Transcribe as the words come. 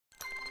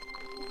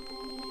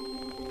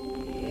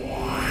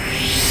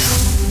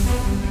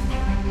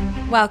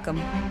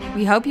Welcome.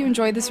 We hope you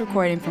enjoyed this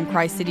recording from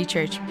Christ City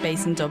Church,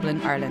 based in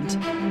Dublin, Ireland.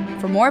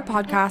 For more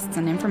podcasts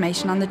and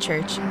information on the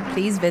church,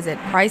 please visit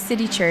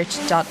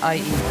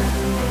christcitychurch.ie.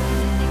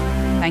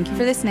 Thank you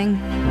for listening.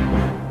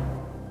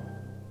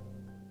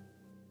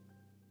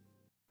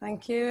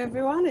 Thank you,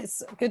 everyone.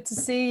 It's good to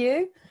see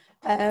you.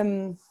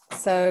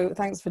 So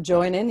thanks for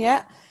joining.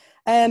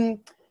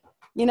 In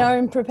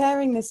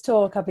preparing this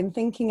talk, I've been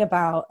thinking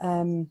about,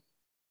 the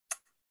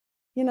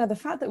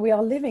fact that we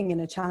are living in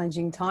a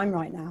challenging time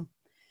right now.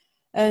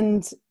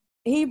 And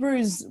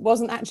Hebrews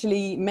wasn't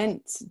actually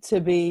meant to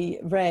be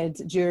read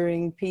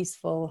during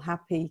peaceful,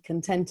 happy,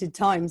 contented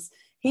times.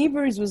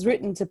 Hebrews was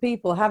written to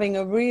people having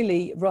a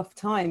really rough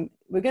time.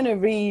 We're going to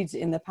read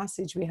in the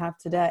passage we have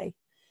today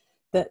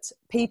that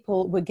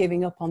people were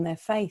giving up on their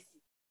faith.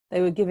 They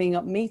were giving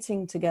up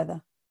meeting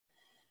together.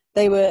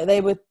 They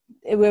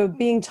were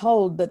being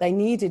told that they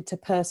needed to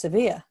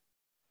persevere.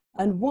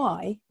 And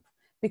why?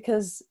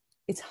 Because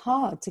it's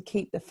hard to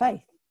keep the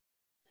faith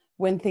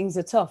when things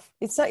are tough.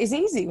 It's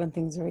easy when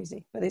things are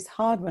easy, but it's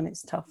hard when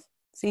it's tough.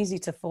 It's easy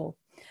to fall.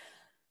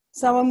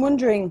 So I'm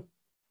wondering,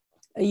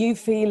 are you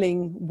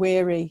feeling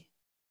weary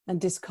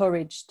and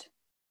discouraged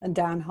and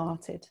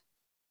downhearted?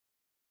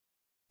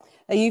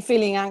 Are you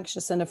feeling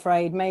anxious and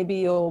afraid? Maybe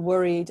you're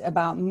worried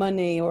about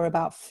money or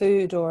about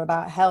food or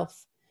about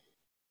health.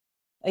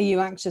 Are you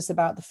anxious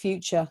about the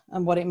future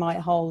and what it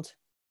might hold?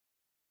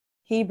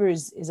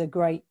 Hebrews is a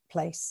great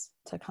place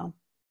to come.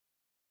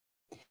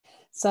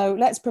 So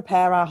let's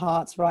prepare our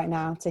hearts right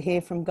now to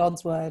hear from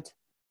God's word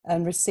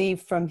and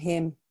receive from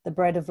him the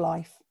bread of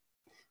life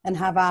and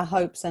have our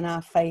hopes and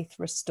our faith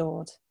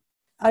restored.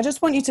 I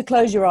just want you to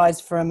close your eyes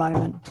for a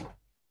moment.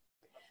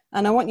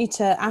 And I want you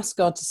to ask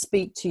God to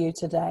speak to you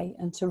today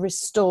and to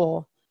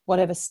restore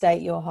whatever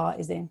state your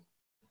heart is in.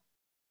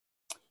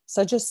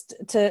 So just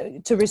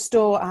to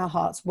restore our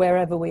hearts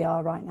wherever we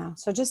are right now.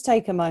 So just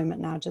take a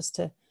moment now just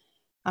to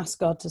ask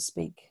God to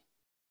speak.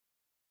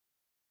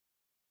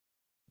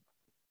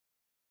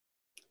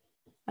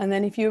 And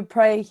then if you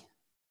pray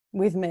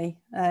with me,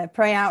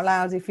 pray out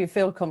loud if you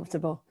feel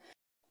comfortable.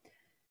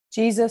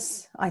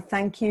 Jesus, I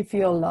thank you for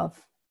your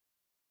love.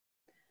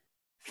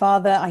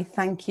 Father, I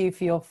thank you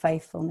for your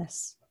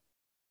faithfulness.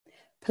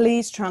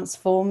 Please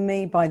transform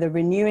me by the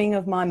renewing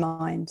of my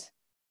mind,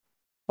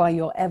 by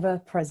your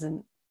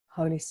ever-present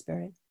Holy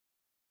Spirit.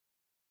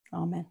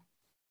 Amen.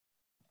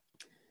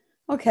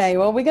 Okay,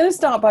 well, we're going to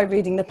start by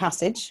reading the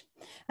passage.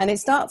 And it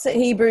starts at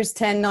Hebrews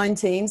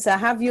 10:19. So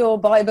have your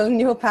Bible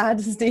and your pad,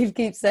 as Steve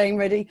keeps saying,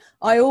 ready.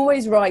 I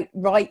always write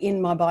in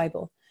my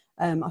Bible.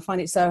 I find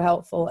it so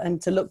helpful,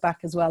 and to look back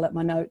as well at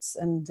my notes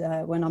and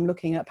when I'm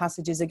looking at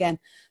passages again.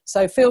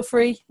 So feel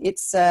free.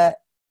 It's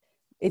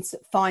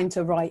fine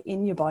to write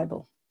in your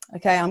Bible.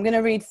 Okay, I'm going to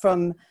read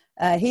from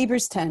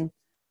Hebrews 10,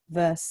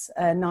 verse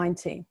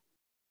 19.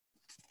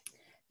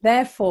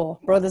 Therefore,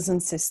 brothers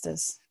and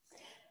sisters,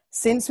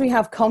 since we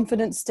have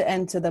confidence to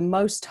enter the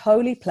most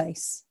holy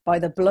place by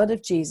the blood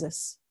of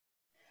Jesus,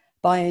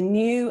 by a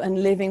new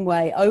and living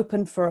way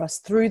opened for us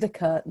through the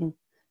curtain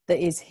that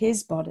is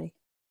his body,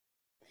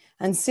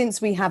 and since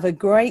we have a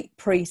great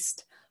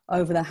priest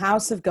over the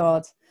house of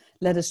God,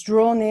 let us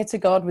draw near to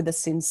God with a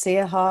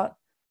sincere heart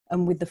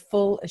and with the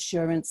full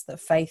assurance that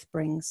faith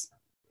brings,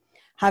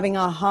 having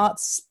our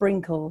hearts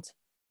sprinkled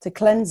to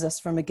cleanse us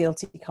from a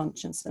guilty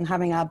conscience and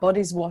having our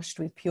bodies washed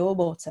with pure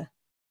water.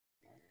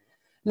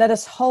 Let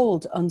us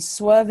hold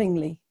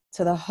unswervingly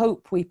to the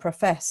hope we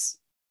profess,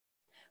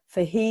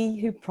 for he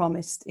who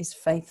promised is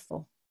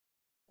faithful.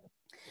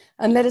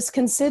 And let us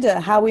consider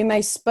how we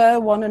may spur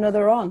one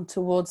another on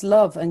towards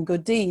love and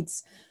good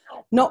deeds,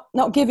 not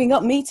giving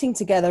up meeting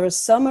together as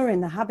some are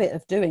in the habit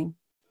of doing,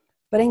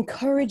 but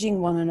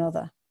encouraging one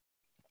another,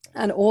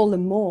 and all the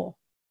more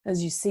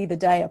as you see the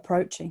day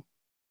approaching.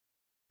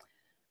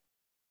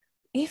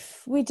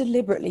 If we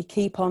deliberately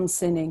keep on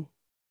sinning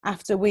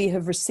after we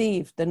have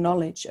received the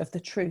knowledge of the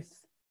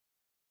truth,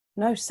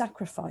 no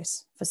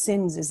sacrifice for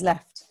sins is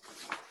left,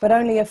 but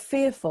only a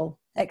fearful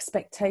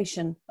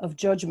expectation of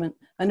judgment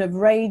and of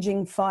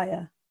raging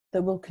fire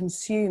that will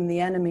consume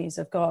the enemies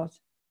of God.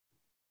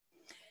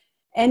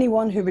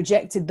 Anyone who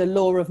rejected the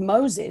law of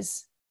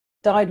Moses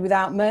died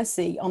without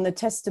mercy on the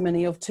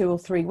testimony of 2 or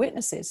 3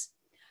 witnesses.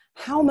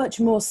 How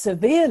much more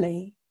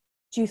severely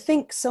do you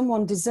think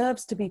someone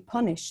deserves to be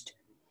punished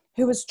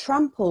who has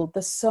trampled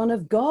the Son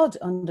of God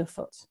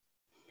underfoot,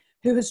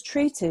 who has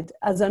treated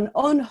as an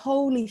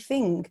unholy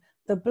thing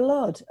the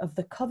blood of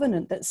the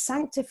covenant that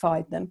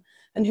sanctified them,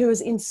 and who has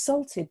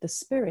insulted the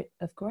Spirit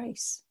of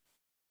grace?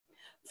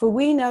 For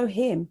we know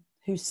him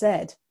who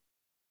said,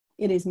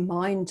 "It is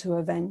mine to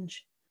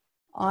avenge,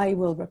 I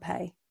will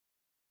repay."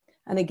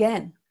 And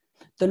again,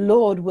 the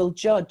Lord will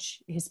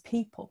judge his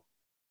people.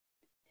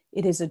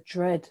 It is a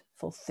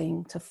dreadful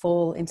thing to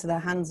fall into the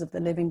hands of the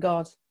living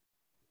God.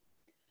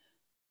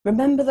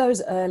 Remember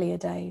those earlier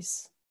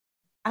days,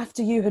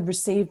 after you had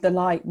received the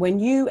light, when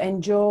you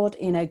endured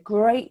in a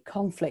great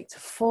conflict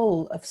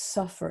full of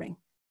suffering.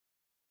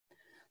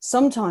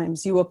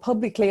 Sometimes you were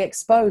publicly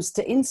exposed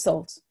to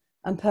insult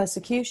and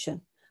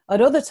persecution.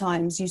 At other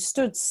times, you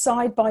stood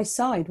side by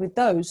side with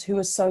those who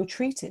were so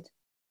treated.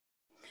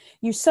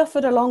 You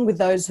suffered along with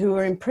those who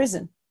were in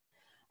prison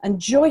and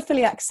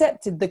joyfully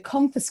accepted the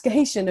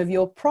confiscation of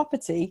your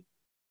property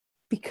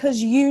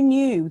because you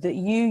knew that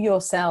you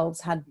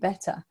yourselves had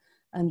better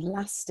and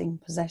lasting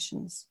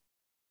possessions.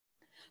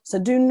 So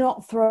do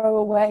not throw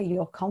away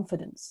your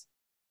confidence.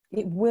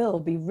 It will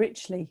be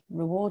richly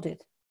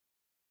rewarded.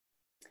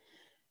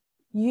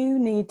 You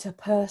need to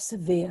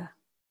persevere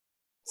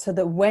so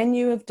that when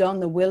you have done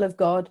the will of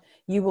God,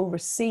 you will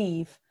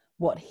receive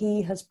what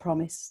he has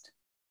promised.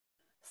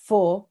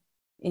 For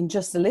in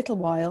just a little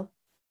while,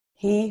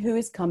 he who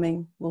is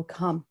coming will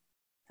come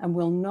and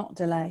will not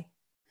delay.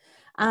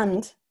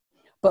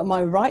 But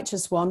my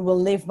righteous one will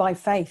live by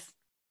faith,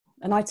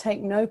 and I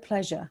take no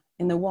pleasure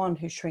in the one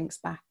who shrinks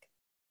back.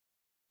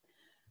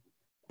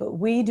 But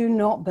we do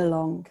not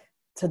belong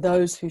to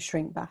those who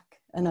shrink back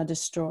and are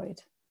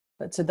destroyed,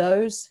 but to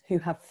those who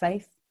have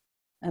faith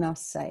and are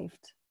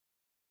saved.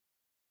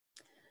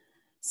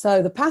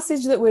 So the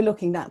passage that we're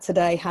looking at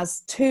today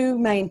has two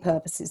main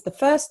purposes. The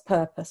first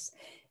purpose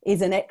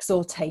is an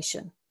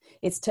exhortation.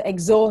 It's to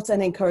exhort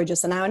and encourage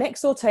us. And now an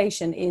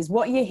exhortation is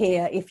what you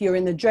hear if you're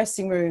in the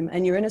dressing room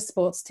and you're in a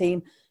sports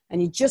team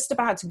and you're just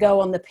about to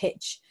go on the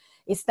pitch.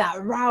 It's that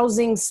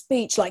rousing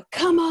speech like,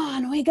 come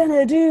on, we're going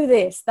to do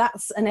this.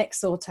 That's an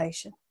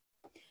exhortation.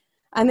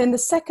 And then the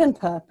second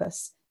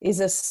purpose is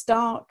a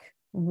stark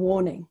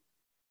warning,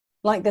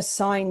 like the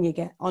sign you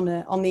get on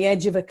the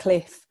edge of a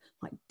cliff,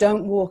 like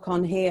don't walk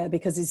on here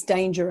because it's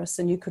dangerous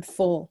and you could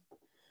fall.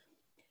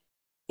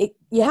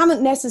 You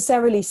haven't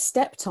necessarily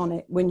stepped on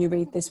it when you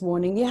read this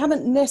warning.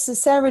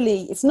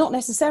 It's not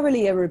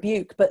necessarily a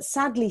rebuke, but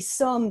sadly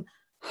some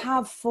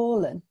have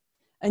fallen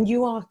and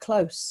you are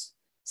close.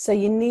 So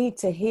you need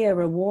to hear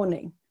a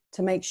warning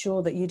to make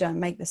sure that you don't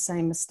make the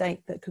same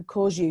mistake that could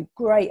cause you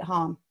great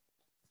harm.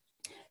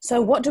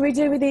 So what do we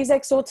do with these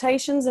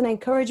exhortations and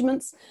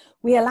encouragements?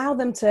 We allow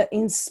them to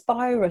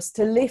inspire us,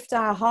 to lift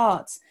our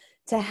hearts,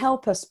 to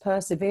help us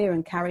persevere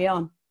and carry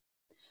on.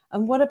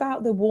 And what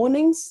about the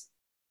warnings?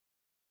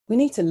 We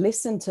need to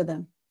listen to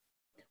them.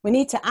 We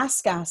need to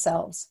ask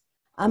ourselves,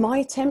 am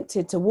I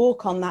tempted to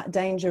walk on that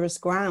dangerous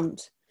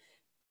ground?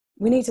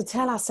 We need to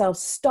tell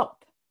ourselves,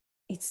 stop,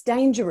 it's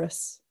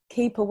dangerous,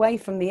 keep away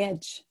from the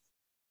edge.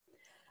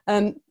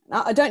 I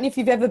don't know if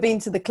you've ever been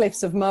to the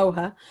cliffs of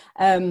Moher,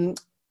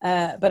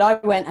 but I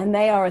went, and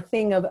they are a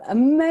thing of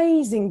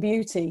amazing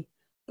beauty,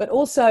 but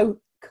also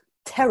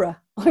terror.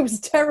 I was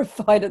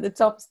terrified at the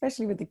top,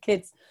 especially with the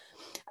kids.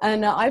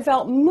 And I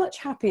felt much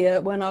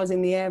happier when I was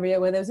in the area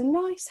where there was a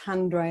nice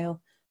handrail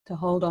to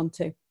hold on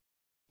to.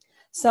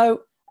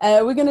 So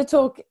we're going to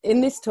talk in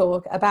this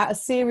talk about a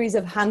series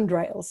of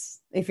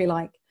handrails, if you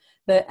like,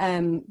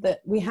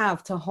 that we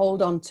have to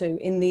hold on to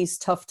in these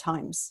tough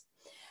times.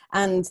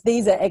 And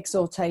these are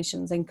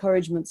exhortations,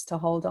 encouragements to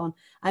hold on.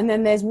 And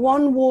then there's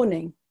one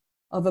warning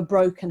of a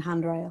broken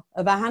handrail,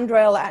 of a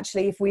handrail that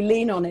actually, if we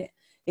lean on it,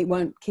 it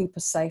won't keep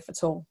us safe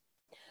at all.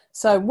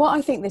 So what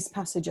I think this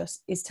passage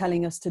is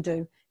telling us to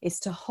do is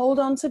to hold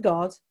on to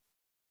God,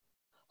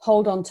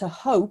 hold on to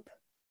hope,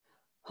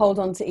 hold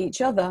on to each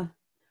other,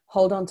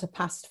 hold on to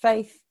past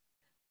faith,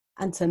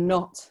 and to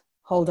not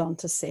hold on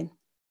to sin.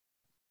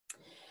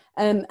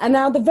 And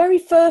now the very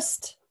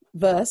first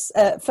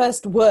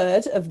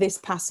word of this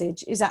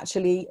passage is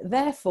actually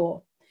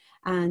therefore.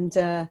 And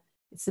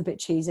it's a bit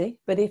cheesy,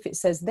 but if it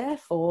says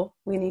therefore,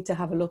 we need to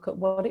have a look at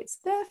what it's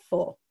there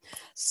for.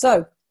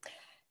 So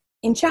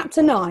in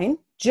chapter 9,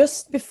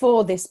 just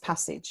before this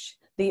passage,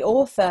 the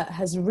author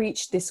has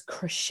reached this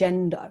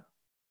crescendo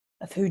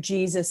of who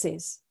Jesus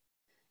is.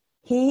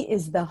 He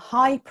is the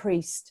high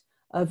priest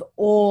of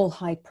all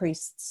high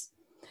priests.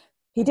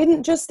 He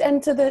didn't just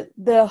enter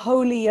the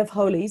Holy of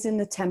Holies in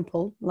the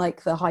temple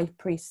like the high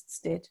priests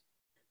did,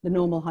 the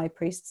normal high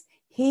priests.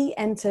 He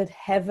entered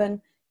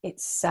heaven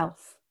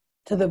itself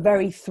to the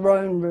very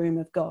throne room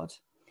of God.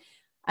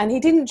 And he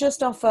didn't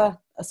just offer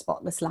a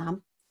spotless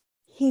lamb.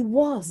 He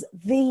was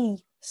the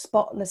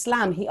spotless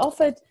lamb. He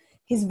offered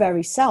his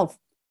very self.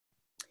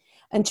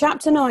 And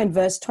chapter 9,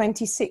 verse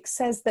 26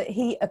 says that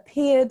he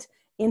appeared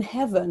in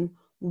heaven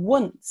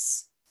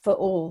once for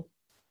all.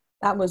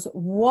 That was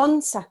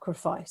one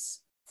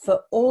sacrifice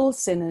for all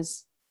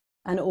sinners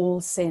and all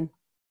sin.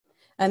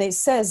 And it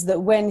says that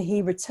when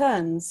he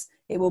returns,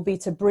 it will be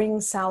to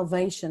bring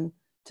salvation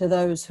to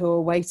those who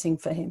are waiting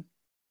for him.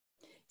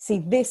 See,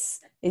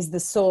 this is the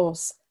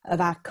source of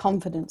our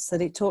confidence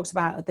that it talks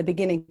about at the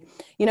beginning.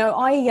 You know,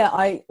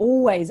 I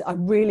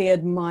really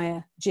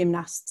admire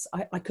gymnasts.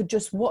 I could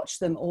just watch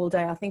them all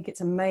day. I think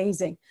it's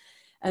amazing.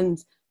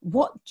 And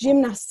what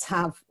gymnasts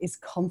have is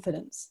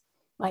confidence.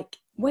 Like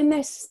when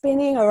they're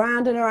spinning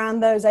around and around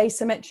those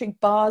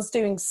asymmetric bars,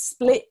 doing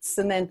splits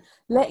and then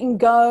letting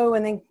go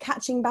and then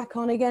catching back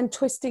on again,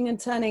 twisting and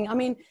turning. I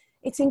mean,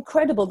 it's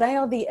incredible. They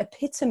are the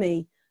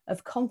epitome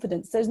of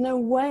confidence. There's no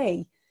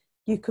way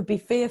you could be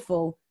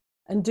fearful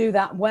and do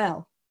that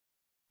well.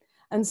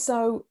 And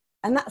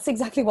that's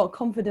exactly what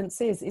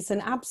confidence is. It's an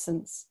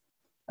absence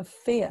of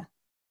fear.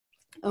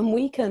 And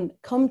we can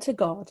come to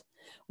God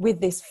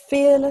with this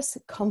fearless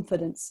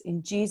confidence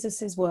in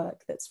Jesus's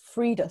work that's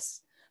freed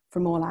us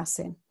from all our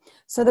sin.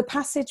 So the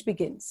passage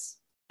begins,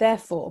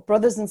 therefore,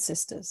 brothers and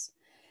sisters,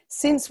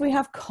 since we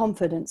have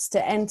confidence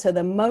to enter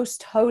the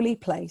most holy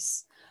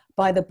place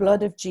by the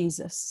blood of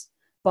Jesus,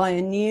 by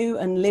a new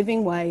and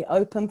living way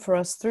open for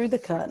us through the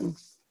curtain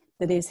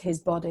that is his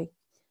body.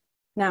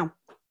 Now,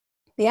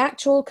 the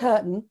actual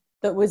curtain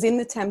that was in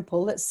the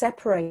temple that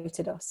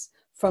separated us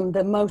from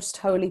the most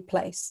holy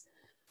place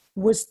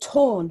was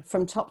torn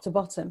from top to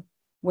bottom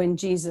when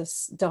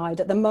Jesus died.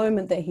 At the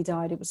moment that he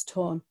died, it was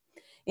torn.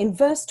 In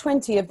verse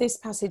 20 of this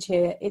passage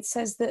here, it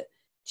says that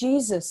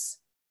Jesus's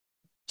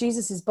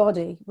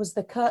body was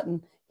the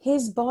curtain.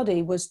 His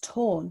body was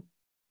torn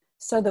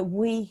so that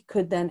we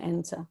could then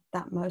enter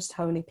that most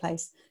holy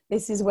place.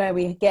 This is where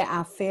we get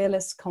our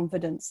fearless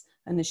confidence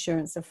and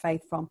assurance of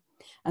faith from.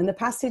 And the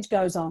passage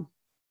goes on.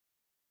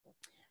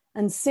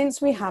 And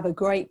since we have a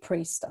great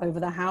priest over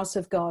the house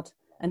of God,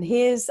 and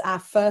here's our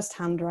first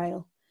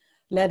handrail,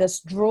 let us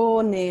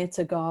draw near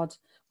to God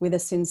with a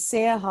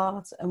sincere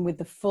heart and with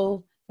the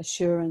full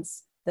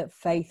assurance that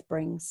faith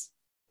brings.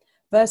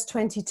 Verse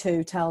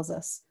 22 tells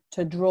us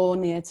to draw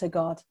near to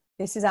God.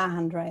 This is our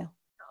handrail.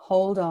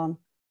 Hold on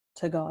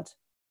to God.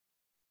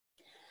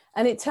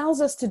 And it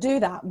tells us to do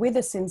that with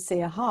a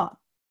sincere heart.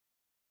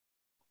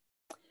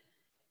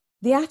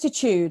 The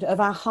attitude of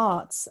our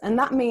hearts, and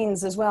that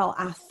means as well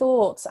our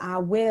thoughts,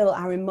 our will,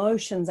 our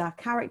emotions, our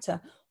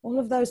character, all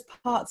of those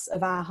parts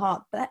of our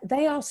heart,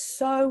 they are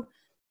so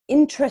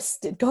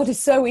interested. God is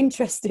so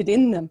interested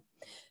in them.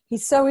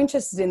 He's so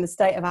interested in the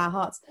state of our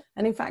hearts.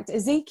 And in fact,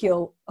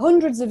 Ezekiel,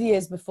 hundreds of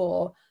years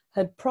before,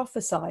 had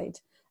prophesied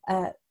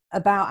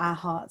about our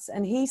hearts.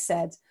 And he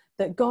said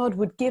that God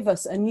would give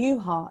us a new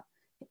heart,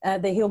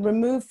 that he'll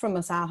remove from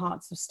us our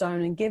hearts of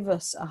stone and give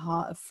us a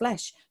heart of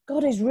flesh.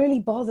 God is really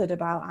bothered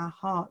about our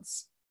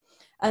hearts.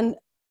 And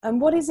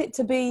what is it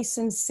to be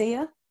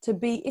sincere?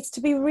 It's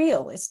to be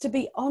real. It's to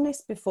be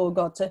honest before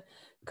God, to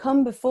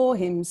come before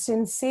him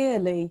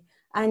sincerely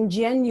and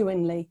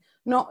genuinely,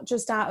 not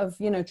just out of,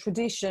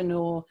 tradition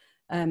or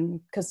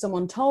because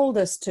someone told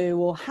us to,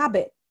 or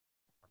habit.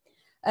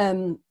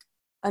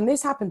 And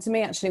this happened to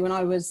me actually when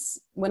I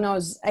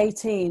was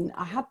 18.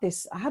 I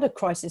had a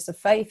crisis of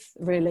faith,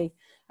 really.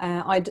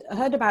 I'd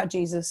heard about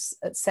Jesus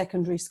at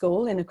secondary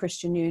school in a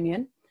Christian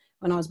union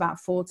when I was about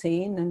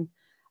 14. And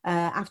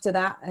after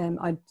that,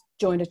 I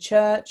joined a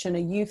church and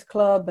a youth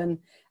club.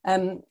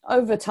 And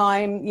over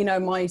time,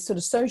 my sort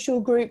of social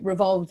group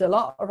revolved a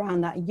lot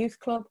around that youth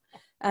club.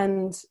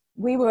 And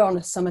we were on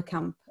a summer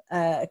camp,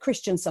 a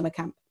Christian summer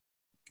camp.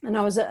 And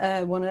I was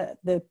at one of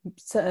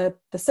the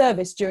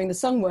service during the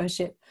song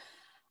worship.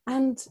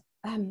 And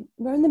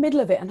we're in the middle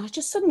of it. And I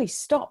just suddenly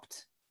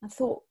stopped. I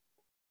thought,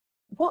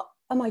 what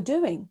am I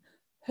doing?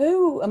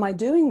 Who am I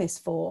doing this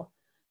for?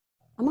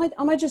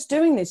 Am I just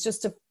doing this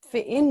just to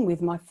fit in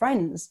with my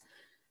friends?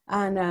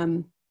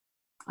 And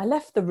I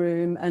left the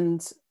room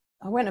and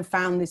I went and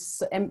found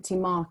this empty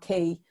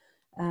marquee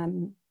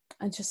and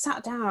just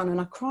sat down and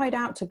I cried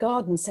out to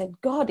God and said,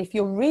 God, if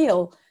you're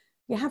real,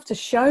 you have to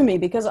show me,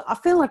 because I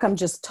feel like I'm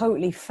just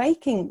totally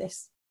faking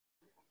this.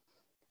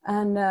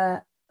 And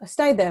I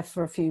stayed there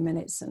for a few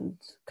minutes and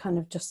kind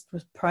of just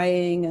was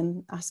praying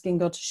and asking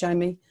God to show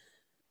me.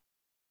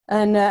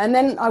 And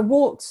then I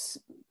walked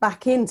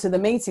back into the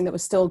meeting that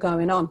was still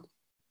going on.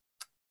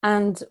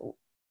 And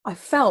I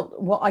felt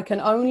what I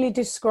can only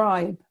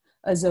describe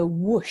as a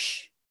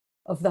whoosh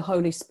of the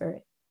Holy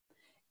Spirit.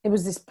 It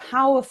was this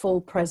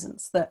powerful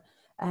presence that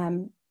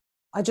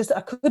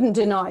I couldn't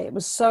deny. It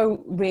was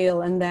so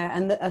real and there.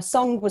 And a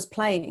song was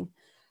playing.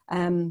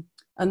 And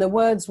the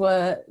words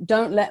were,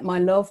 don't let my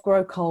love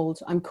grow cold.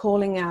 I'm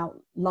calling out,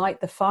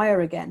 light the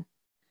fire again.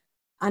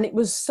 And it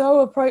was so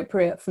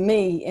appropriate for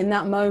me in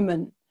that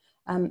moment.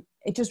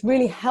 It just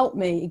really helped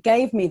me. It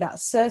gave me that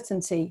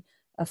certainty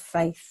of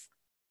faith.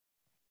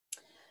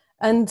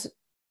 And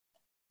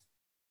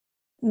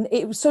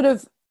it was sort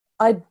of,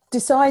 I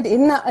decided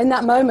in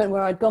that moment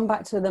where I'd gone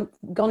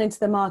into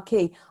the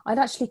marquee, I'd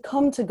actually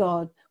come to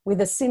God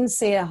with a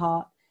sincere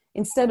heart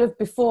instead of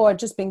before I'd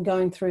just been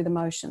going through the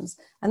motions.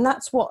 And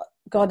that's what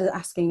God is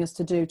asking us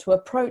to do, to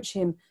approach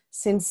him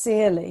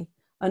sincerely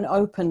and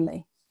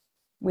openly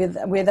with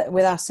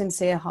our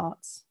sincere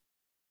hearts.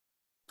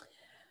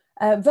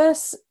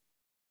 Verse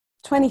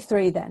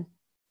 23 then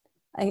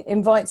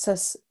invites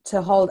us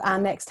to hold our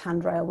next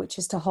handrail, which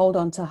is to hold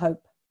on to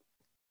hope.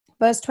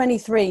 Verse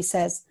 23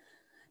 says,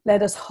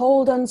 let us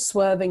hold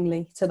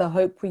unswervingly to the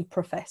hope we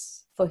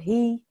profess, for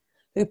he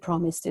who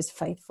promised is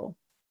faithful.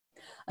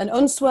 And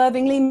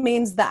unswervingly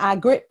means that our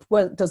grip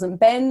doesn't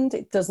bend,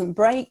 it doesn't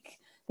break.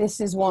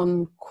 This is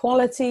one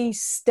quality,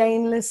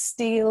 stainless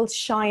steel,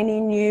 shiny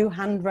new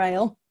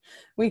handrail.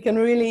 We can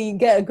really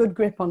get a good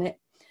grip on it.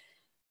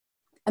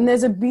 And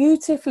there's a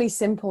beautifully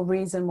simple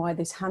reason why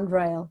this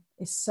handrail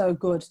is so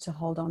good to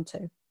hold on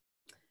to.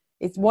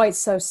 It's why it's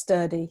so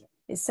sturdy.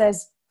 It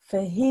says,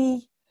 for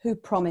he who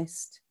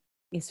promised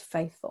is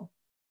faithful.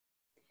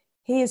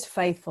 He is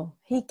faithful.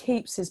 He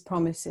keeps his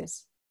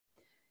promises.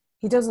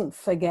 He doesn't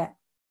forget.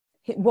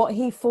 What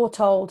he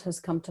foretold has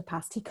come to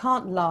pass. He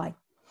can't lie.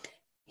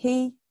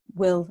 He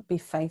will be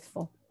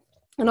faithful.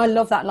 And I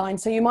love that line.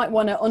 So you might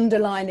want to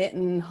underline it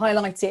and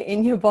highlight it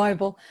in your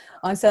Bible.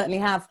 I certainly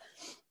have.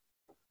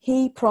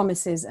 He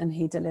promises and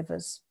he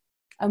delivers.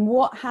 And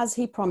what has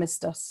he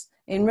promised us?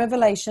 In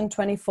Revelation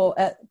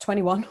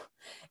 21,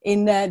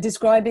 in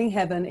describing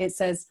heaven, it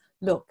says,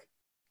 look,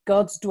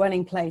 God's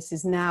dwelling place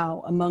is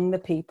now among the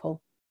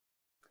people,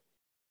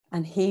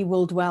 and he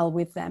will dwell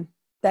with them.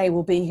 They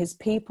will be his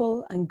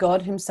people, and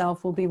God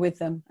himself will be with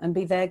them and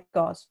be their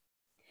God.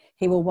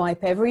 He will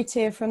wipe every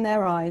tear from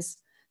their eyes.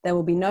 There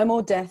will be no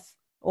more death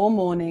or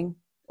mourning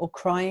or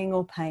crying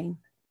or pain,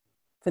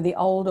 for the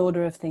old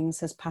order of things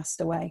has passed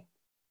away.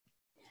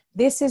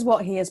 This is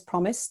what he has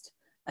promised,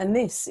 and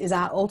this is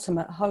our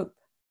ultimate hope.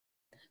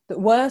 The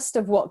worst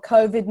of what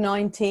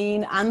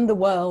COVID-19 and the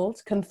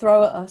world can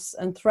throw at us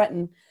and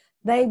threaten,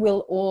 they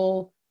will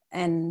all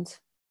end.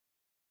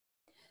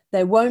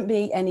 There won't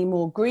be any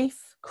more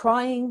grief,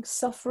 crying,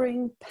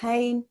 suffering,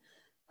 pain,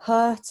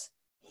 hurt.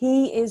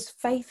 He is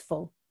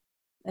faithful,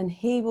 and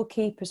he will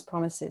keep his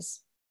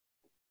promises.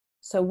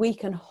 So we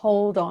can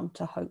hold on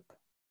to hope.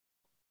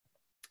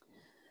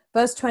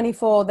 Verse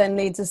 24 then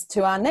leads us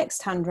to our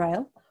next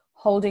handrail,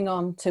 holding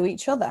on to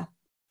each other.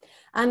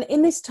 And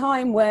in this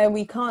time where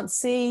we can't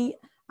see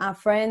our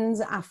friends,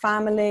 our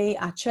family,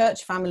 our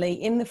church family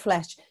in the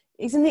flesh,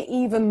 isn't it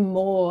even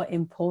more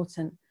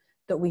important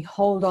that we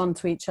hold on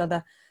to each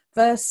other?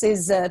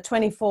 Verses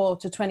 24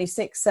 to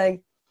 26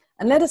 say,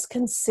 and let us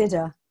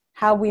consider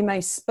how we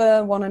may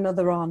spur one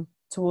another on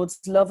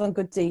towards love and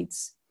good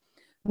deeds,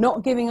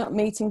 not giving up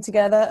meeting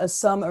together as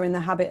some are in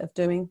the habit of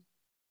doing,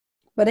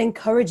 but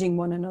encouraging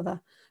one another,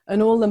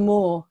 and all the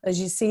more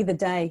as you see the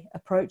day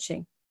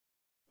approaching.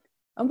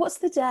 And what's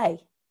the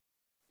day?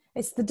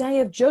 It's the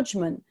day of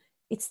judgment.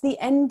 It's the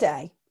end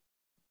day.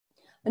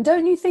 And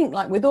don't you think,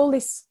 like, with all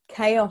this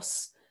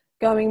chaos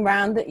going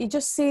round, that you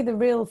just see the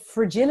real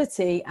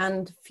fragility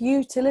and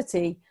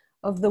futility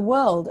of the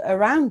world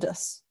around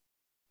us?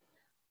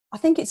 I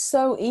think it's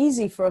so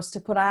easy for us to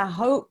put our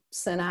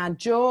hopes and our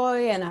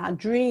joy and our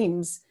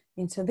dreams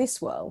into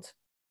this world.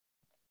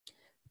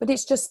 But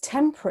it's just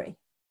temporary.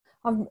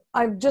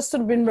 I've just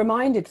sort of been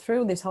reminded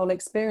through this whole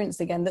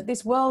experience again that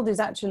this world is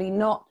actually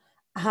not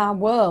our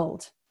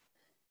world.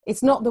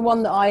 It's not the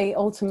one that I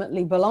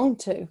ultimately belong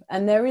to.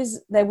 And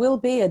there will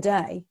be a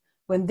day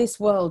when this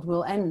world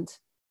will end.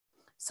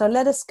 So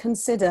let us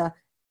consider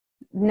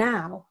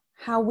now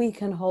how we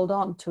can hold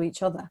on to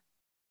each other.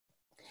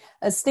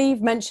 As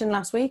Steve mentioned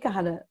last week, I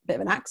had a bit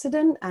of an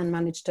accident and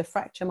managed to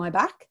fracture my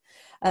back.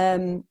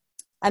 And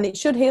it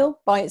should heal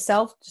by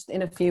itself just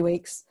in a few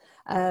weeks.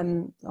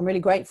 I'm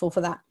really grateful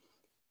for that.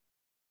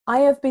 I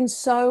have been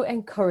so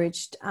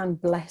encouraged and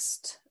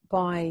blessed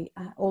by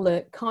all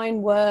the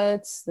kind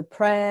words, the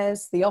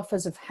prayers, the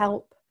offers of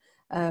help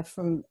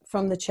from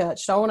the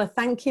church. So I want to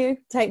thank you,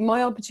 take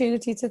my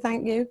opportunity to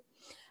thank you.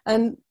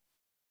 And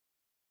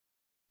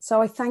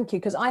so I thank you,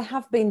 because I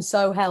have been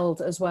so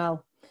held as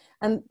well.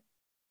 And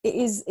it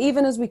is,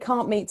 even as we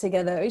can't meet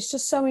together, it's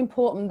just so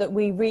important that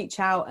we reach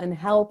out and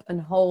help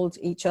and hold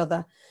each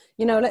other.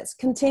 You know, let's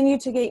continue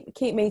to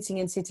keep meeting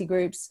in city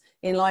groups,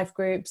 in life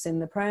groups, in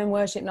the prayer and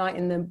worship night,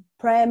 in the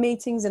prayer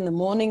meetings in the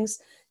mornings,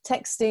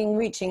 texting,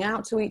 reaching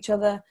out to each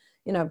other.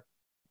 You know,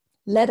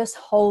 let us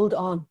hold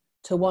on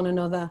to one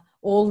another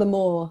all the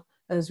more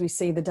as we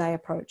see the day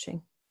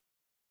approaching.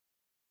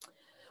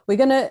 We're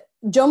going to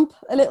jump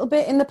a little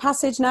bit in the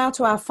passage now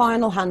to our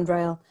final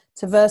handrail,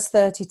 to verse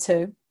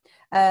 32.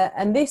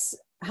 And this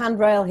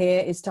handrail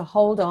here is to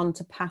hold on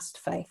to past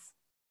faith.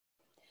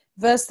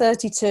 Verse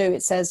 32,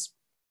 it says,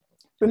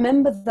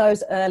 remember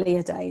those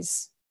earlier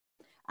days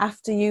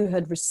after you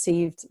had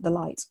received the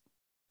light.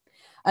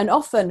 And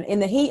often in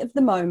the heat of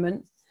the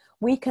moment,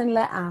 we can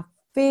let our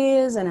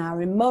fears and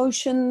our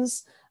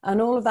emotions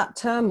and all of that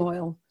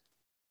turmoil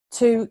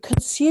to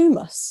consume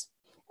us.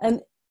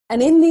 And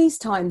in these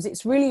times,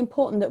 it's really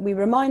important that we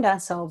remind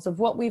ourselves of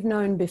what we've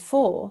known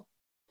before,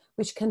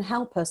 which can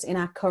help us in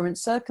our current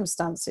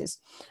circumstances.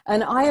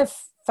 And I have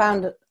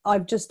found that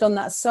I've just done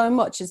that so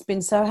much. It's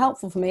been so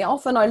helpful for me.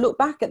 Often I look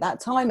back at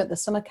that time at the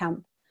summer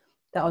camp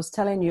that I was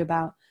telling you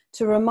about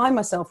to remind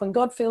myself when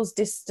God feels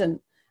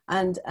distant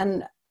and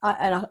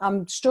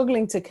I'm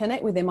struggling to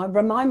connect with him. I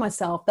remind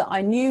myself that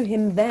I knew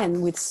him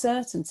then with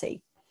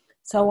certainty,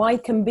 so I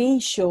can be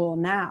sure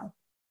now.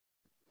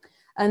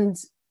 And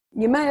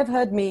you may have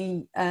heard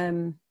me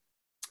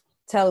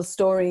tell a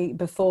story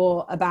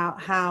before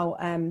about how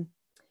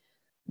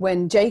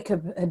when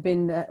Jacob had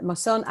been,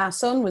 our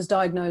son was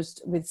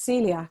diagnosed with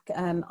celiac,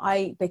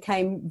 I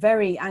became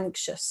very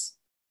anxious.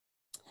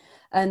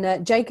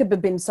 And Jacob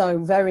had been so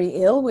very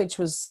ill, which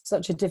was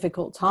such a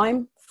difficult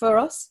time for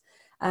us.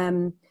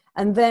 And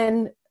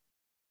then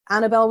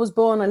Annabelle was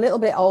born a little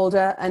bit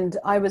older, and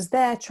I was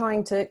there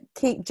trying to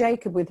keep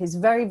Jacob with his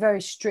very,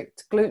 very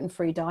strict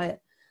gluten-free diet.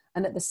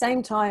 And at the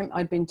same time,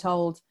 I'd been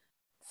told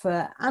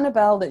for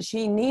Annabelle that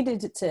she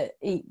needed to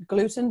eat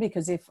gluten,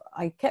 because if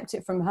I kept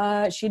it from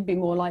her, she'd be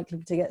more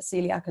likely to get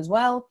celiac as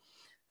well.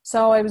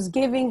 So I was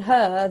giving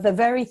her the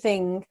very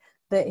thing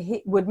that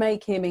would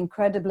make him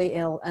incredibly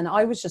ill. And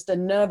I was just a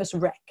nervous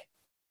wreck.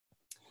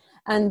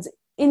 And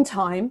in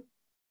time,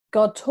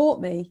 God taught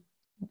me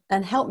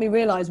and helped me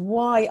realize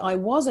why I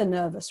was a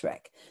nervous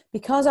wreck,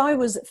 because I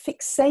was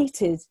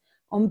fixated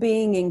on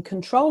being in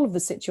control of the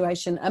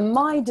situation. And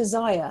my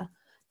desire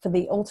for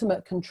the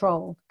ultimate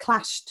control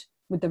clashed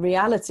with the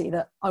reality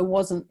that I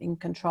wasn't in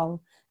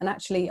control. And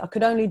actually, I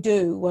could only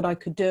do what I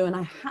could do, and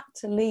I had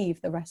to leave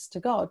the rest to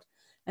God.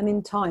 And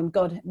in time,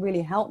 God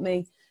really helped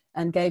me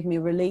and gave me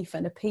relief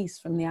and a peace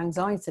from the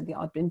anxiety that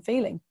I'd been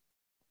feeling.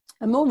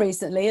 And more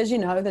recently, as you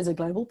know, there's a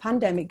global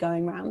pandemic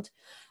going around,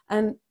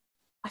 and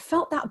I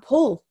felt that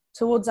pull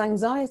towards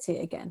anxiety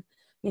again,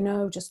 you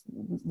know, just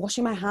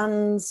washing my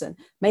hands and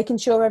making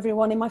sure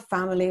everyone in my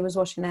family was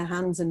washing their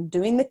hands and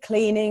doing the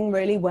cleaning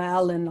really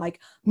well, and like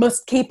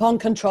must keep on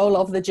control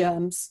of the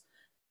germs.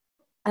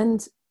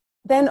 And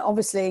then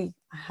obviously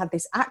I had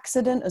this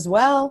accident as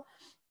well.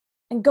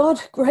 And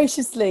God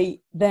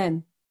graciously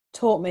then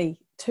taught me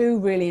two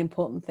really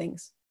important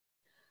things.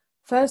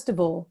 First of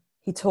all,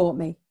 he taught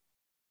me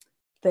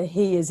that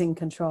he is in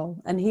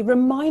control. And he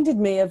reminded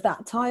me of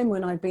that time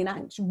when I'd been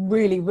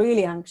really,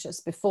 really anxious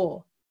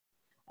before,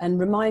 and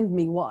remind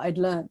me what I'd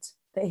learnt,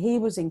 that he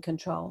was in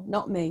control,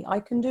 not me. I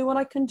can do what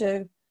I can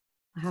do.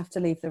 I have to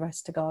leave the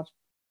rest to God.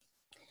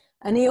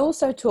 And he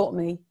also taught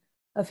me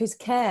of his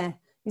care.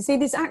 You see,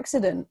 this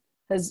accident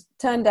has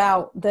turned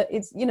out that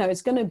it's, you know,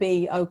 it's going to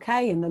be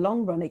okay in the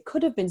long run. It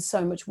could have been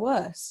so much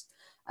worse.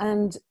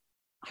 And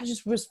I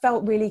just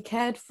felt really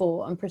cared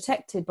for and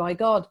protected by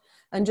God,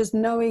 and just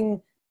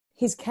knowing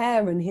his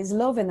care and his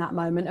love in that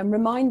moment, and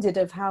reminded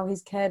of how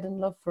he's cared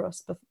and loved for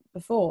us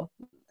before,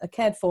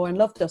 cared for and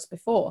loved us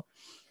before.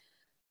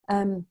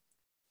 And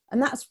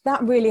that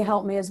really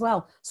helped me as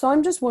well. So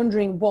I'm just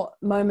wondering what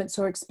moments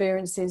or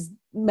experiences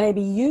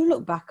maybe you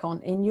look back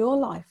on in your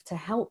life to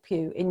help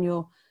you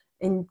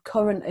in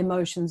current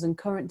emotions and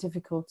current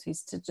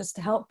difficulties, to just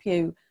help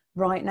you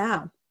right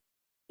now.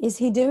 Is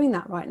he doing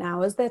that right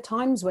now? Is there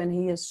times when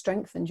he has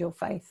strengthened your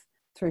faith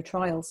through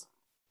trials?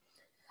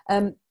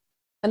 And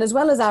as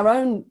well as our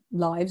own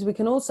lives, we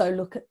can also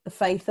look at the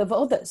faith of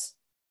others.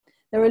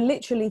 There are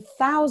literally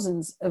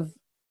thousands of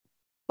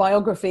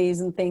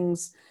biographies and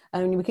things,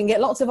 and we can get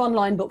lots of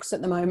online books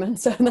at the moment,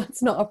 so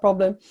that's not a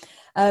problem.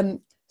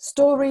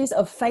 Stories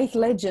of faith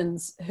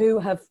legends who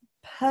have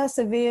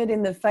persevered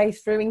in the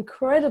faith through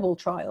incredible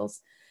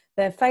trials.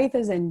 Their faith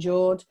has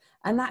endured,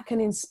 and that can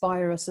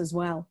inspire us as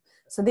well.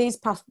 So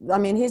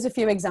here's a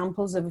few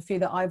examples of a few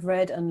that I've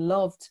read and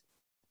loved.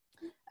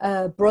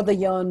 Brother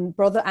Young,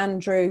 Brother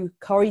Andrew,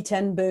 Corrie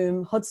ten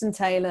Boom, Hudson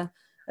Taylor,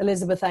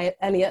 Elizabeth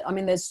Elliot. I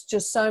mean, there's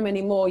just so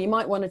many more. You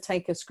might want to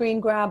take a screen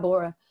grab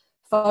or a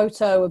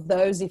photo of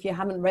those if you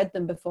haven't read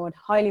them before. I'd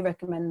highly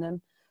recommend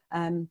them.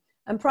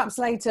 And perhaps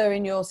later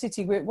in your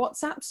City Group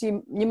WhatsApps,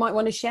 you might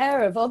want to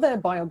share of other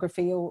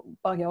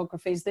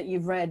biographies that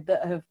you've read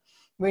that have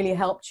really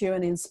helped you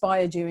and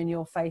inspired you in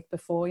your faith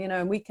before, you know,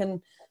 and we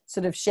can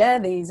sort of share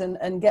these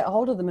and get a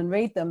hold of them and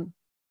read them.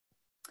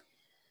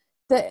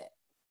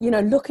 You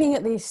know, looking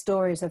at these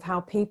stories of how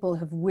people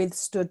have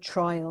withstood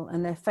trial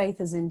and their faith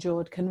has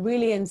endured can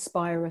really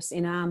inspire us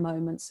in our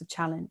moments of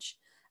challenge.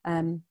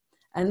 And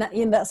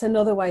that's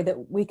another way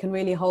that we can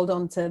really hold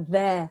on to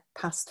their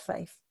past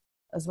faith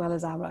as well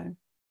as our own.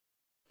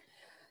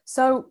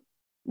 So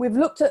we've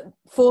looked at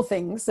 4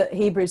 things that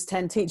Hebrews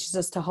 10 teaches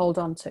us to hold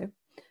on to.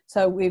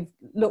 So we've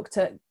looked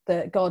at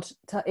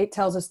it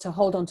tells us to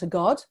hold on to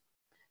God,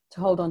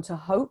 to hold on to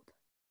hope,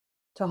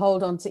 to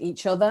hold on to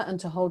each other, and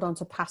to hold on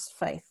to past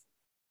faith.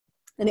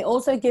 And it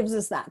also gives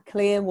us that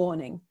clear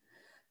warning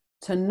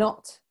to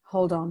not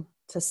hold on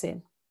to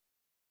sin.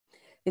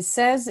 It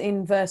says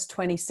in verse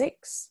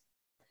 26,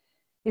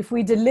 if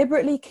we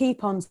deliberately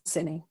keep on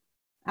sinning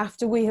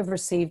after we have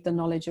received the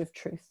knowledge of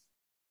truth,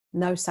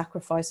 no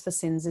sacrifice for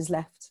sins is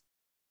left.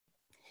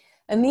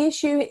 And the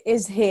issue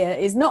is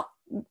not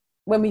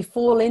when we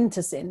fall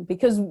into sin,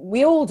 because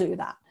we all do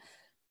that.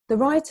 The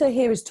writer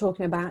here is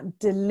talking about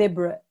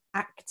deliberate,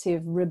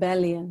 active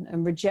rebellion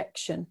and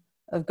rejection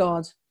of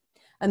God.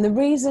 And the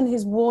reason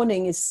his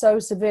warning is so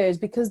severe is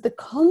because the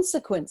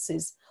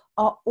consequences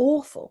are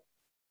awful.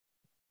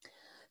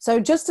 So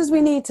just as we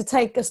need to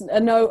take a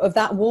note of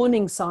that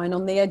warning sign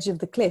on the edge of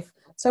the cliff,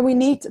 so we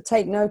need to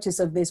take notice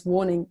of this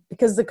warning,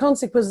 because the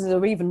consequences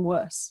are even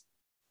worse,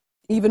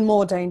 even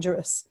more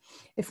dangerous.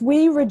 If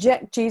we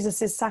reject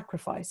Jesus'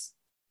 sacrifice,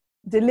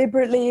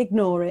 deliberately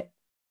ignore it,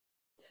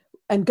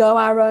 and go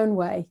our own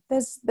way,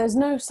 there's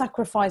no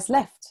sacrifice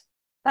left.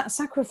 That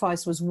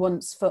sacrifice was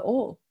once for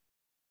all.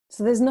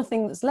 So there's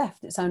nothing that's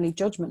left. It's only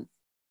judgment.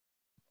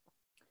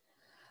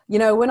 You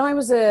know, when I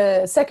was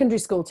a secondary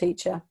school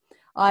teacher,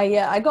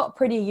 I got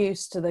pretty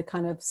used to the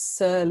kind of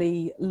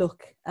surly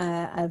look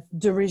of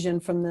derision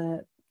from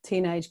the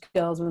teenage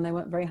girls when they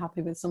weren't very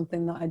happy with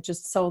something that I'd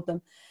just sold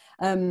them.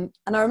 And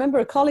I remember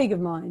a colleague of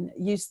mine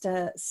used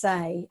to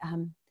say,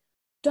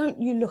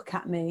 don't you look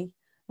at me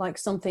like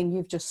something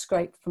you've just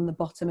scraped from the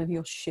bottom of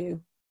your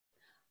shoe.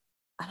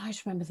 And I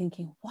just remember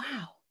thinking,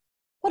 wow,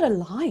 what a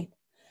line.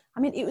 I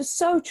mean, it was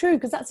so true,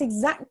 because that's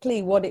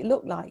exactly what it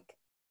looked like.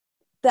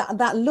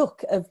 That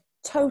look of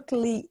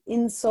totally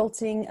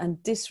insulting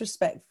and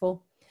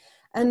disrespectful.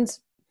 And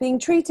being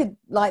treated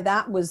like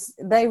that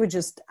they were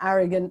just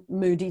arrogant,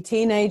 moody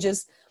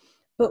teenagers.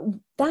 But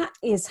that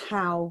is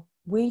how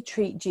we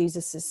treat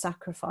Jesus'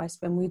 sacrifice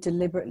when we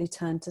deliberately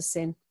turn to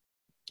sin,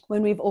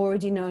 when we've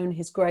already known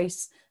his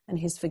grace and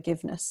his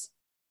forgiveness.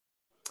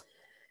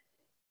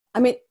 I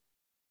mean,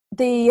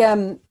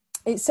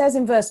 it says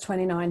in verse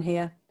 29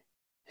 here,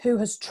 who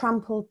has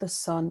trampled the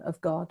Son of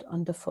God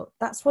underfoot.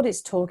 That's what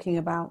it's talking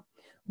about.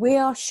 We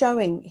are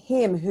showing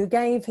him who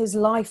gave his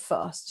life for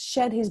us,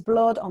 shed his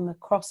blood on the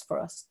cross for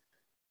us,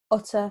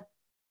 utter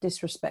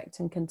disrespect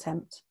and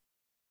contempt.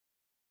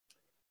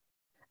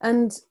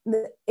 And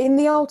in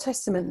the Old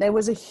Testament, there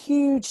was a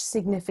huge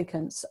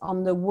significance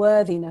on the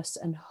worthiness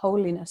and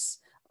holiness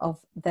of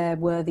their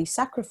worthy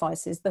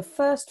sacrifices. The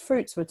first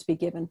fruits were to be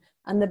given,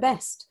 and the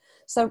best.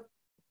 So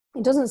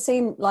it doesn't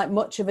seem like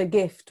much of a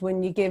gift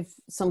when you give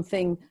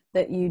something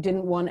that you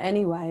didn't want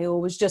anyway,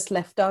 or was just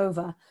left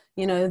over,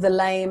 the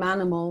lame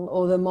animal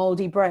or the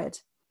moldy bread.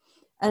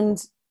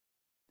 And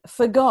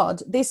for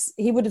God,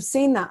 he would have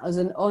seen that as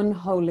an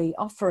unholy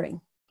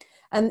offering.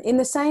 And in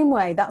the same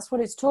way, that's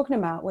what it's talking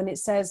about when it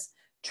says,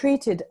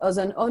 treated as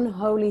an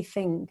unholy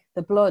thing,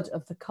 the blood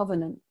of the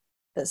covenant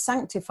that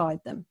sanctified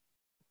them.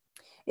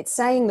 It's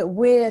saying that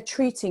we're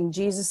treating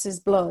Jesus's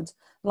blood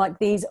like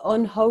these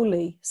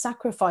unholy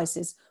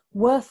sacrifices,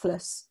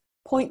 worthless,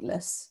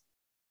 pointless,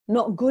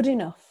 not good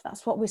enough.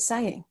 That's what we're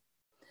saying.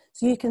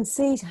 So you can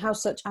see how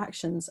such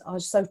actions are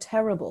so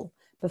terrible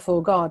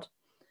before God.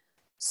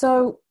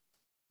 So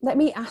let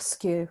me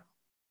ask you,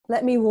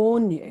 let me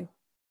warn you.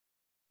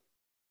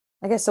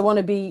 I guess I want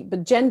to be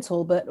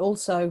gentle, but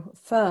also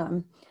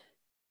firm.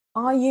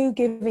 Are you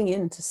giving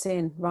in to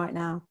sin right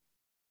now?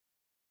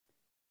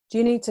 Do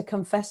you need to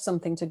confess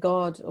something to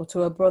God or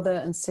to a brother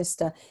and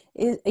sister?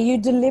 Are you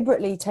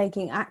deliberately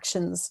taking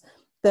actions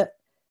that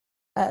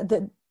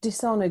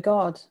dishonor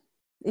God?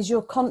 Is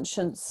your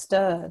conscience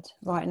stirred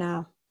right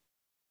now?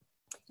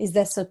 Is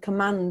there some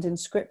command in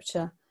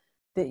Scripture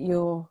that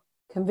you're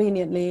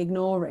conveniently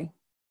ignoring,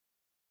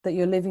 that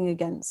you're living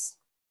against?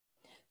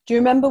 Do you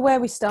remember where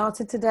we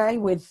started today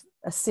with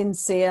a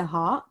sincere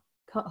heart,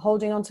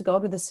 holding on to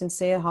God with a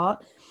sincere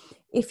heart?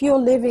 If you're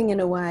living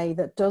in a way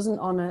that doesn't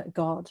honor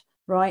God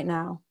right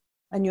now,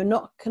 and you're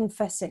not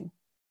confessing,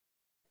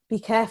 be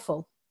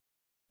careful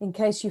in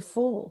case you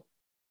fall,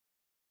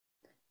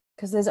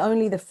 because there's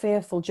only the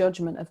fearful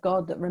judgment of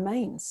God that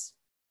remains.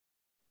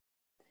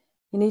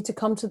 You need to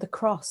come to the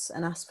cross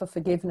and ask for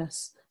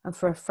forgiveness and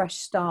for a fresh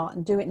start,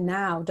 and do it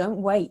now.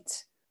 Don't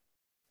wait.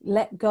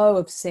 Let go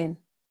of sin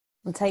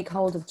and take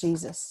hold of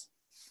Jesus.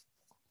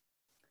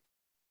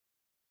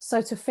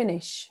 So to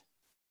finish,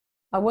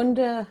 I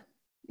wonder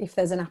if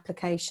there's an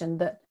application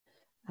that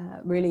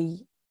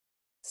really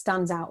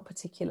stands out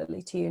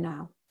particularly to you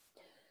now.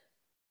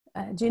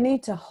 Do you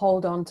need to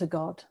hold on to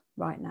God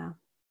right now?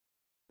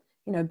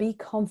 Be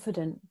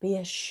confident, be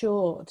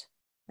assured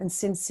and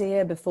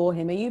sincere before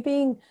him. Are you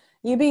being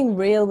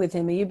real with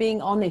him? Are you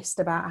being honest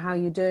about how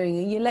you're doing?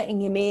 Are you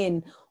letting him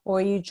in, or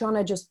are you trying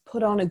to just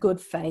put on a good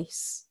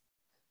face?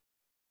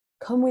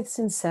 Come with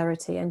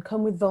sincerity and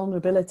come with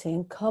vulnerability,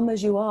 and come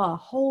as you are.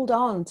 Hold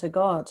on to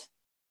God.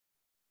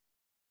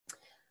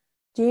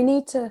 Do you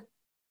need to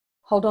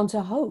hold on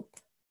to hope?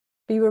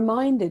 Be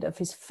reminded of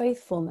his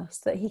faithfulness,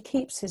 that he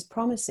keeps his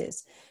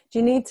promises. Do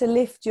you need to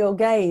lift your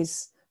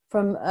gaze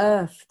from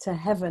earth to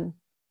heaven,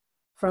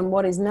 from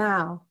what is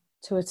now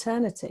to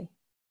eternity?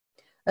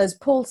 As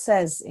Paul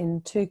says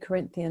in 2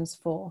 Corinthians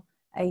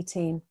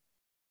 4:18,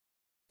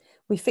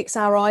 we fix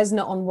our eyes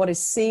not on what is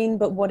seen,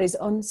 but what is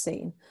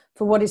unseen.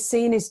 For what is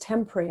seen is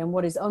temporary, and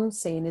what is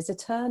unseen is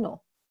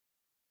eternal.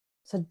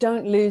 So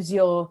don't lose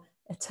your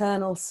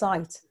eternal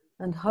sight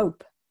and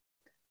hope.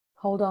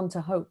 Hold on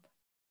to hope.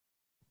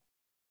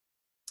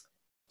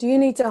 Do you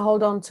need to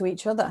hold on to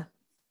each other?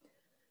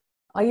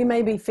 Are you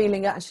maybe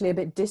feeling actually a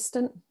bit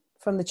distant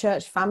from the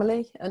church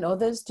family and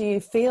others? Do you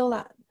feel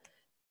that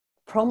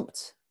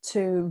prompt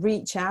to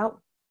reach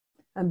out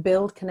and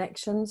build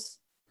connections?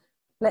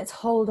 Let's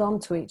hold on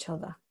to each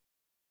other.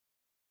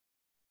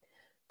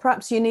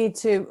 Perhaps you need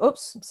to,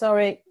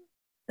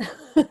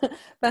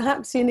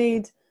 perhaps you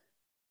need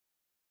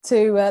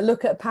to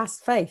look at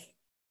past faith.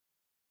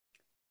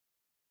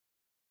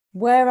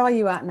 Where are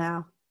you at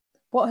now?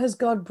 What has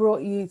God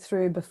brought you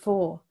through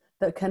before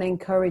that can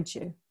encourage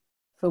you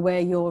for where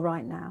you're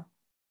right now?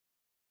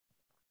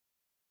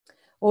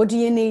 Or do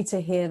you need to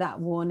hear that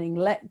warning?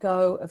 Let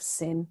go of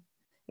sin.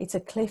 It's a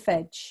cliff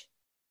edge.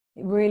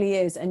 It really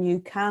is. And you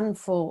can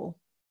fall.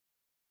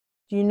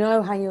 Do you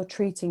know how you're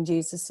treating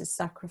Jesus'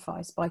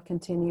 sacrifice by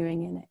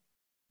continuing in it?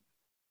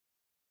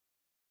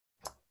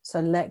 So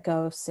let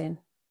go of sin.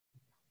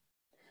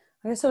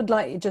 I guess I'd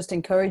like to just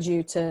encourage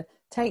you to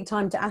take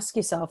time to ask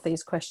yourself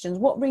these questions.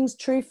 What rings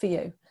true for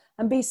you?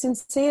 And be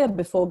sincere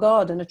before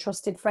God and a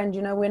trusted friend.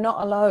 We're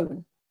not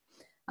alone.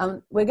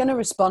 We're going to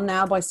respond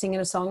now by singing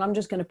a song. I'm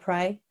just going to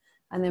pray,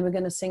 and then we're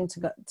going to sing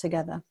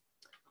together.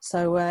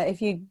 So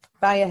if you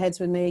bow your heads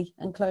with me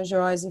and close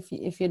your eyes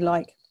if you'd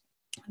like,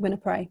 I'm going to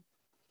pray.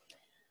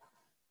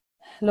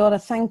 Lord, I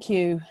thank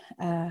you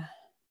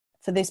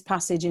for this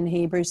passage in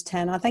Hebrews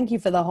 10. I thank you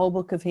for the whole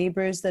book of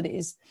Hebrews, that it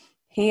is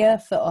here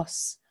for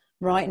us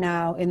right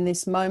now in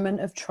this moment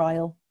of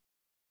trial.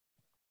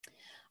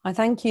 I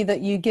thank you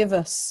that you give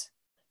us,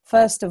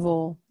 first of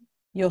all,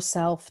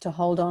 yourself to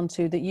hold on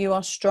to, that you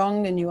are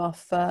strong and you are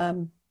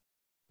firm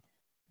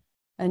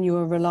and you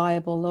are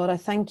reliable. Lord, I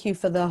thank you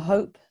for the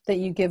hope that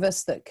you give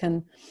us that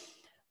can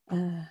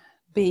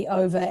be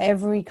over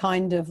every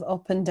kind of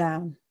up and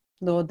down.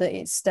 Lord, that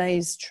it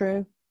stays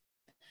true.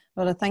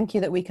 Lord, I thank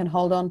you that we can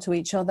hold on to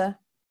each other,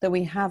 that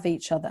we have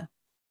each other.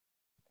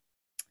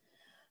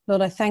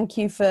 Lord, I thank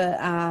you for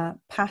our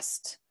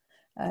past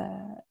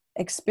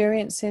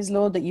experiences,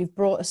 Lord, that you've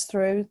brought us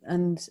through,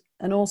 and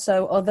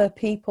also other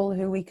people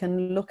who we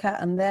can look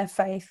at and their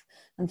faith.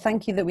 And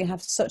thank you that we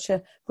have such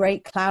a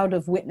great cloud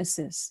of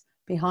witnesses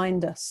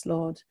behind us,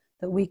 Lord,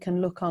 that we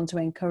can look on to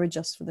encourage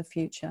us for the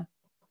future.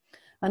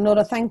 And Lord,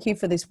 I thank you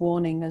for this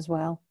warning as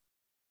well,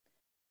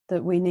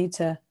 that we need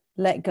to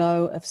let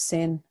go of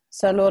sin.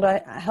 So Lord,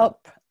 I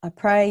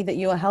pray that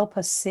you will help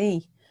us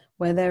see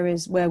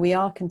where we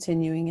are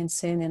continuing in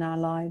sin in our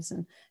lives,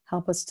 and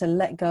help us to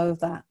let go of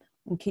that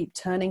and keep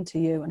turning to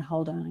you and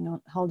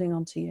holding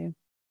on to you.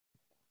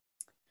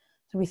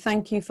 So we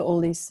thank you for all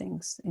these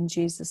things in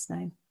Jesus'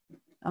 name.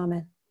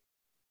 Amen.